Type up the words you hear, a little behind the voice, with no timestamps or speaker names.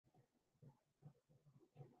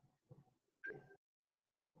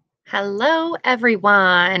Hello,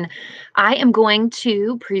 everyone. I am going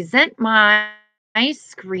to present my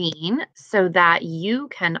screen so that you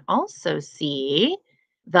can also see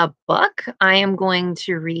the book. I am going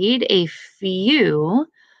to read a few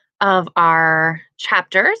of our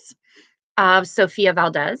chapters of Sophia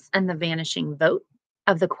Valdez and the Vanishing Vote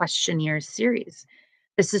of the Questionnaires series.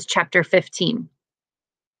 This is chapter 15.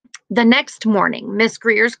 The next morning, Miss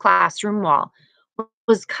Greer's classroom wall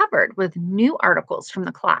was covered with new articles from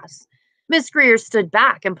the class. Miss Greer stood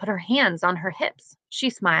back and put her hands on her hips. She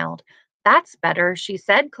smiled. That's better, she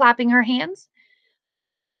said, clapping her hands.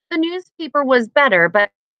 The newspaper was better,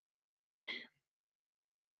 but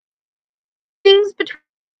things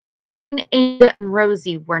between Ada and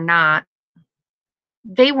Rosie were not.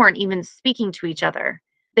 They weren't even speaking to each other.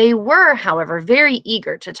 They were, however, very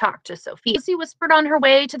eager to talk to Sophie. Rosie whispered on her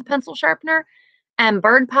way to the pencil sharpener, and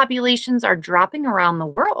bird populations are dropping around the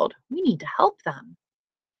world. We need to help them.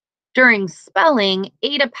 During spelling,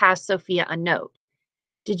 Ada passed Sophia a note.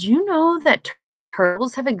 Did you know that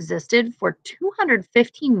turtles have existed for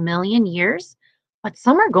 215 million years? But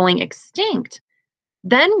some are going extinct.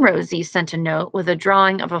 Then Rosie sent a note with a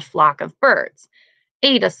drawing of a flock of birds.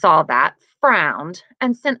 Ada saw that, frowned,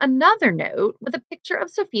 and sent another note with a picture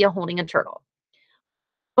of Sophia holding a turtle.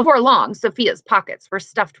 Before long, Sophia's pockets were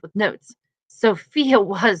stuffed with notes. Sophia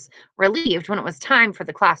was relieved when it was time for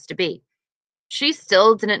the class debate. She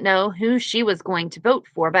still didn't know who she was going to vote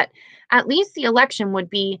for, but at least the election would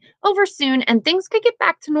be over soon and things could get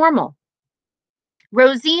back to normal.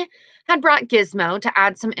 Rosie had brought Gizmo to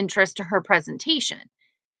add some interest to her presentation.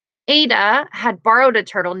 Ada had borrowed a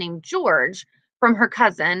turtle named George from her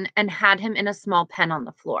cousin and had him in a small pen on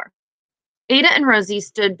the floor. Ada and Rosie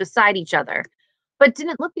stood beside each other, but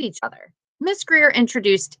didn't look at each other. Miss Greer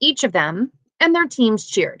introduced each of them, and their teams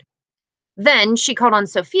cheered. Then she called on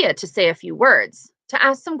Sophia to say a few words, to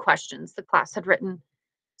ask some questions the class had written.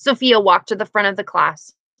 Sophia walked to the front of the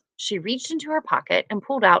class. She reached into her pocket and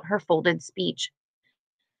pulled out her folded speech.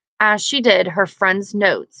 As she did, her friend's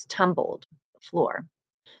notes tumbled to the floor.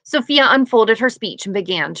 Sophia unfolded her speech and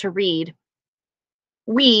began to read.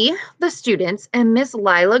 We, the students in Miss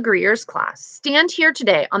Lila Greer's class, stand here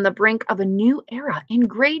today on the brink of a new era in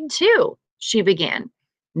grade 2, she began.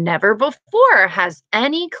 Never before has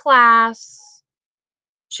any class.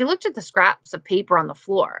 She looked at the scraps of paper on the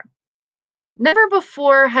floor. Never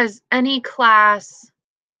before has any class.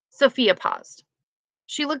 Sophia paused.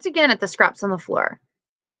 She looked again at the scraps on the floor.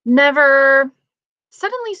 Never.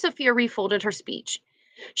 Suddenly, Sophia refolded her speech.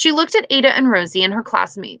 She looked at Ada and Rosie and her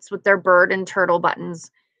classmates with their bird and turtle buttons.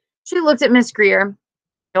 She looked at Miss Greer.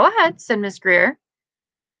 Go ahead, said Miss Greer.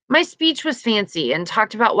 My speech was fancy and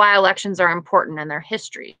talked about why elections are important and their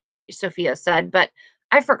history, Sophia said, but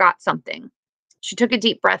I forgot something. She took a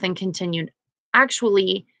deep breath and continued.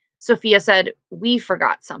 Actually, Sophia said, we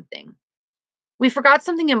forgot something. We forgot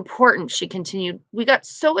something important, she continued. We got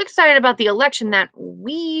so excited about the election that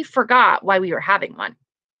we forgot why we were having one.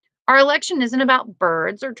 Our election isn't about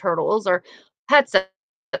birds or turtles or pets at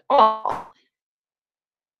all.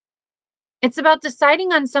 It's about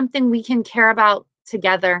deciding on something we can care about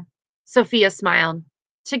together. Sophia smiled.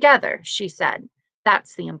 Together, she said.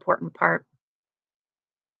 That's the important part.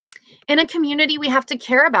 In a community, we have to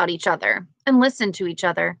care about each other and listen to each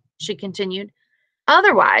other, she continued.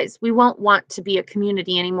 Otherwise, we won't want to be a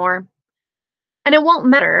community anymore. And it won't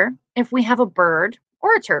matter if we have a bird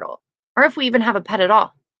or a turtle, or if we even have a pet at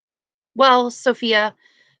all. Well, Sophia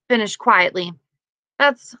finished quietly.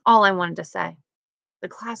 That's all I wanted to say. The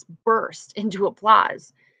class burst into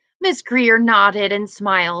applause. Miss Greer nodded and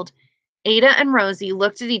smiled. Ada and Rosie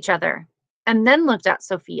looked at each other and then looked at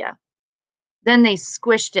Sophia. Then they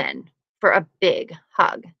squished in for a big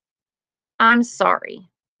hug. I'm sorry,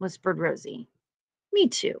 whispered Rosie. Me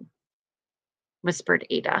too, whispered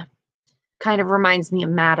Ada. Kind of reminds me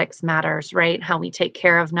of Maddox Matters, right? How we take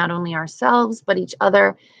care of not only ourselves, but each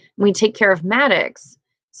other. We take care of Maddox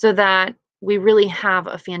so that we really have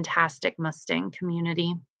a fantastic Mustang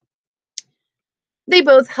community. They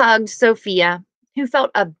both hugged Sophia, who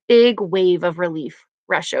felt a big wave of relief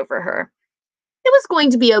rush over her. It was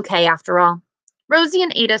going to be okay after all. Rosie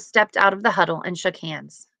and Ada stepped out of the huddle and shook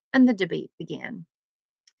hands, and the debate began.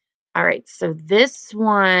 All right, so this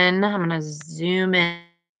one, I'm going to zoom in.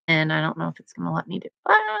 I don't know if it's going to let me do.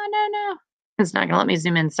 No. It's not going to let me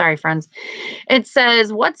zoom in. Sorry, friends. It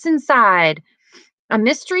says, what's inside? A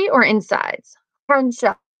mystery or insides? Hard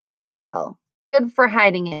shell. Good for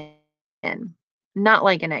hiding in. Not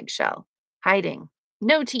like an eggshell. Hiding.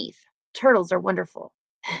 No teeth. Turtles are wonderful.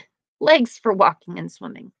 Legs for walking and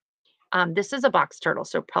swimming. This is a box turtle,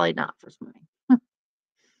 so probably not for swimming.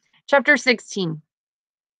 Chapter 16.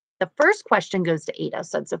 The first question goes to Ada,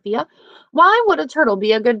 said Sophia. Why would a turtle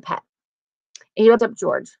be a good pet? Ada looked up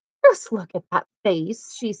George. Just look at that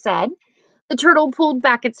face, she said. The turtle pulled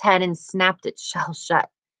back its head and snapped its shell shut.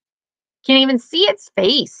 Can't even see its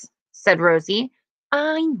face, said Rosie.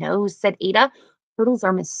 I know, said Ada. Turtles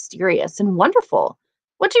are mysterious and wonderful.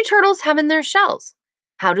 What do turtles have in their shells?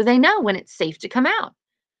 How do they know when it's safe to come out?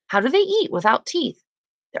 How do they eat without teeth?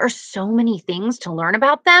 There are so many things to learn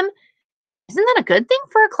about them. Isn't that a good thing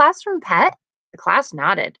for a classroom pet? The class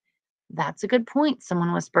nodded. That's a good point,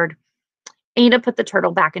 someone whispered. Ada put the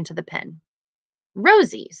turtle back into the pen.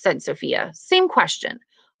 Rosie, said Sophia, same question.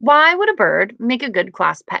 Why would a bird make a good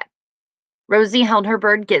class pet? Rosie held her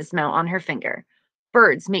bird Gizmo on her finger.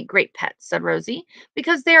 Birds make great pets, said Rosie,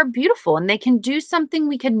 because they are beautiful and they can do something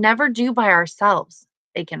we could never do by ourselves.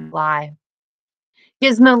 They can fly.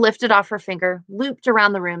 Gizmo lifted off her finger, looped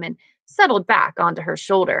around the room, and settled back onto her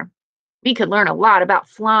shoulder. We could learn a lot about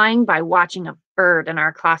flying by watching a bird in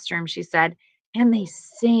our classroom, she said. And they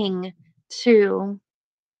sing, too.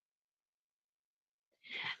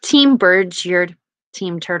 Team Bird cheered.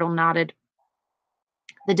 Team Turtle nodded.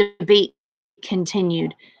 The debate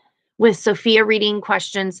continued, with Sophia reading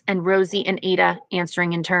questions and Rosie and Ada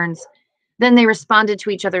answering in turns. Then they responded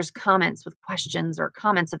to each other's comments with questions or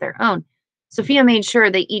comments of their own. Sophia made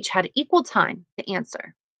sure they each had equal time to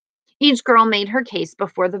answer. Each girl made her case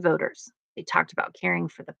before the voters. They talked about caring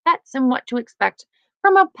for the pets and what to expect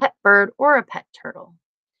from a pet bird or a pet turtle.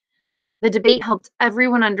 The debate helped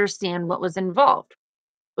everyone understand what was involved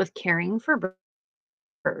with caring for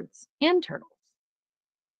birds and turtles.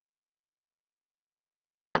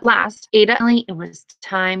 At last, Ada finally, it was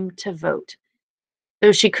time to vote.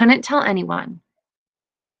 Though she couldn't tell anyone,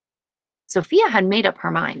 Sophia had made up her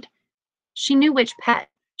mind. She knew which pet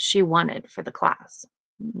she wanted for the class.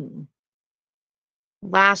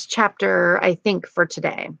 Last chapter, I think, for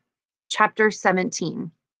today. Chapter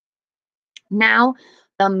 17. Now,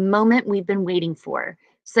 the moment we've been waiting for,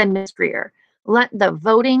 said Miss Greer. Let the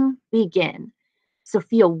voting begin.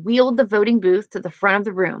 Sophia wheeled the voting booth to the front of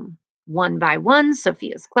the room. One by one,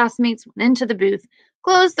 Sophia's classmates went into the booth,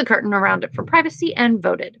 closed the curtain around it for privacy, and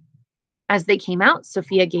voted. As they came out,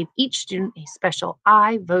 Sophia gave each student a special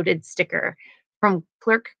I voted sticker from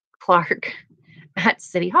Clerk Clark at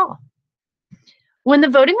City Hall. When the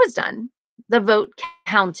voting was done, the vote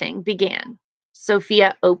counting began.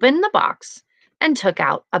 Sophia opened the box and took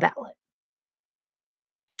out a ballot.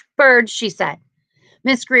 Bird, she said.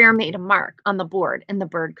 Miss Greer made a mark on the board in the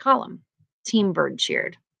bird column. Team Bird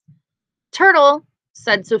cheered. Turtle,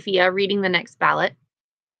 said Sophia, reading the next ballot.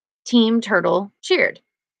 Team Turtle cheered.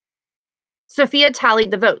 Sophia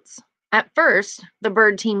tallied the votes. At first, the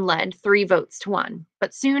bird team led 3 votes to 1,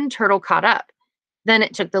 but soon Turtle caught up. Then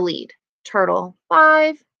it took the lead. Turtle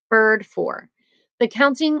 5, bird 4.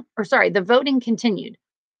 The voting continued.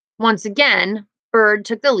 Once again, bird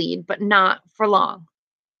took the lead, but not for long.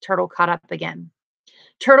 Turtle caught up again.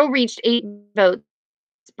 Turtle reached 8 votes.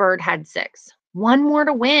 Bird had 6. One more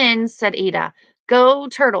to win, said Ada. Go,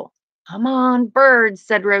 Turtle. Come on, bird,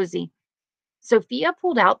 said Rosie. Sophia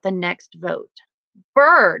pulled out the next vote.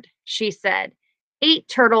 Bird, she said. 8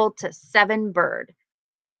 Turtle to 7 bird.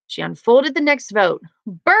 She unfolded the next vote.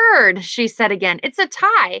 Bird, she said again. It's a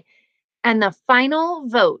tie. And the final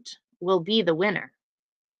vote will be the winner.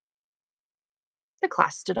 The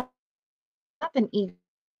class stood up and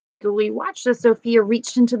eagerly watched as Sophia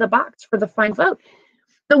reached into the box for the final vote.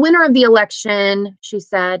 The winner of the election, she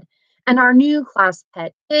said, and our new class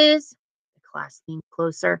pet is, the class leaned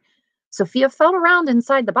closer. Sophia felt around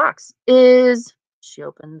inside the box. She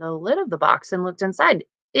opened the lid of the box and looked inside.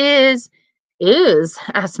 Is,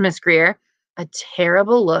 asked Miss Greer. A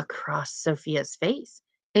terrible look crossed Sophia's face.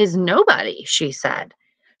 Is nobody, she said.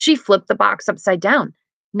 She flipped the box upside down.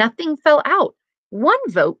 Nothing fell out. One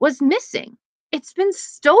vote was missing. It's been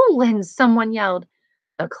stolen, someone yelled.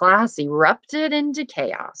 The class erupted into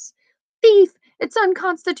chaos. Thief! It's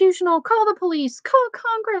unconstitutional. Call the police. Call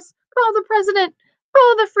Congress. Call the president.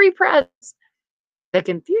 Call the free press. The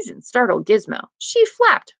confusion startled Gizmo. She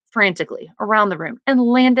flapped frantically around the room and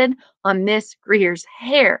landed on Miss Greer's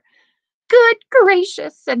hair. Good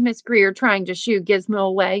gracious, said Miss Greer, trying to shoo Gizmo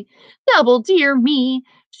away. Double dear me.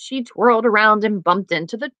 She twirled around and bumped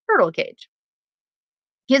into the turtle cage.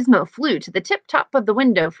 Gizmo flew to the tip-top of the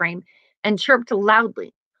window frame and chirped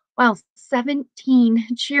loudly, while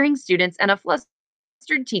 17 cheering students and a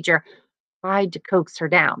flustered teacher tried to coax her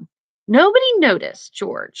down. Nobody noticed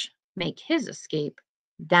George make his escape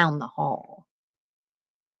down the hall.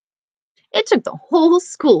 It took the whole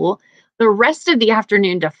school the rest of the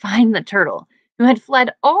afternoon to find the turtle, who had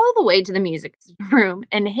fled all the way to the music room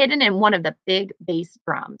and hidden in one of the big bass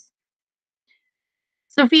drums.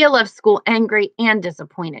 Sophia left school angry and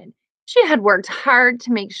disappointed. She had worked hard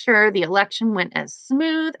to make sure the election went as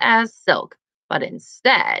smooth as silk, but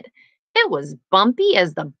instead, it was bumpy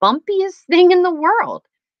as the bumpiest thing in the world.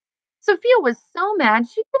 Sophia was so mad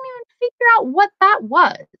she couldn't even figure out what that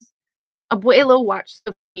was. Abuelo watched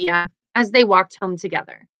Sophia as they walked home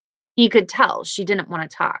together. He could tell she didn't want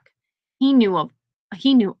to talk. He knew of,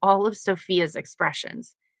 he knew all of Sophia's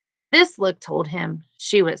expressions. This look told him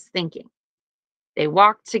she was thinking. They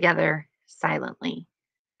walked together silently.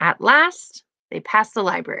 At last, they passed the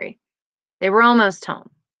library. They were almost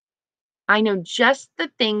home. I know just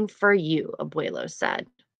the thing for you, Abuelo said.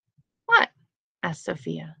 What? Asked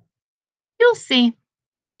Sophia. You'll see.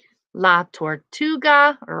 La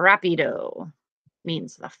tortuga rapido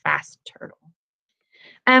means the fast turtle.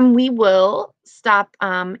 And we will stop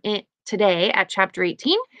today at chapter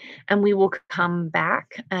 18, and we will come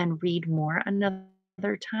back and read more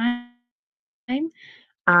another time.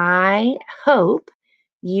 I hope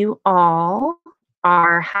you all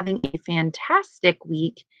are having a fantastic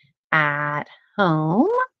week at home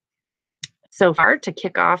so far to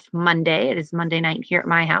kick off Monday. It is Monday night here at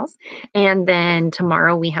my house. And then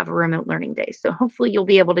tomorrow we have a remote learning day. So hopefully you'll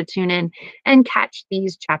be able to tune in and catch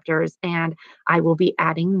these chapters. And I will be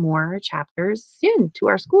adding more chapters soon to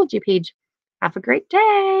our Schoology page. Have a great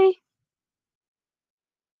day.